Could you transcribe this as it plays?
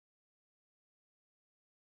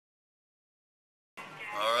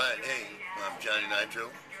Johnny Nitro.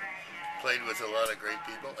 Played with a lot of great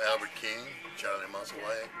people, Albert King, Charlie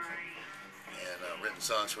Musselwhite, and written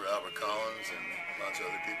songs for Albert Collins and lots of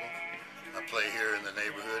other people. I play here in the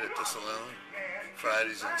neighborhood at the saloon,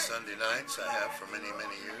 Fridays and Sunday nights. I have for many,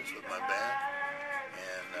 many years with my band,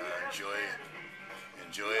 and enjoy it.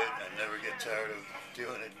 I never get tired of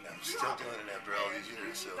doing it. I'm still doing it after all these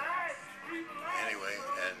years. So anyway,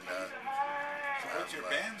 and what's your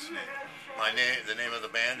band's name? The name of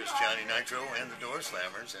the band is Johnny Nitro and the Door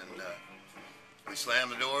Slammers, and we slam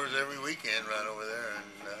the doors every weekend right over there,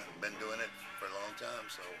 and been doing it for a long time.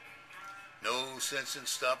 So no sense in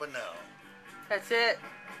stopping now. That's it.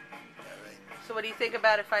 All right. So what do you think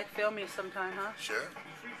about if I film you sometime, huh? Sure.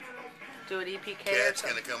 Do an EPK. Kat's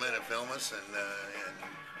going to come in and film us, and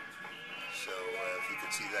so if you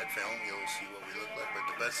can see that film, you'll see what we look like. But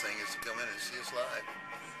the best thing is to come in and see us live.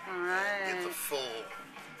 All right. Get the full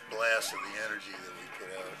blast of the energy that we put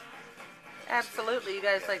out. Absolutely. You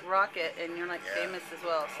guys like rock it, and you're like famous as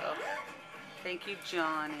well. So thank you,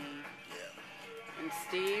 Johnny. Yeah. And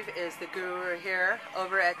Steve is the guru here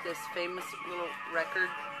over at this famous little record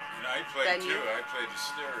And I played venue. too. I played the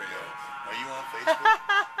stereo. Are you on Facebook?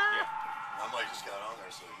 Yeah. I might just got on there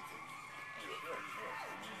so you can do it.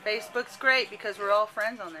 Facebook's great because we're all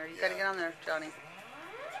friends on there. You got to get on there, Johnny.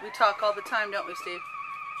 We talk all the time, don't we, Steve?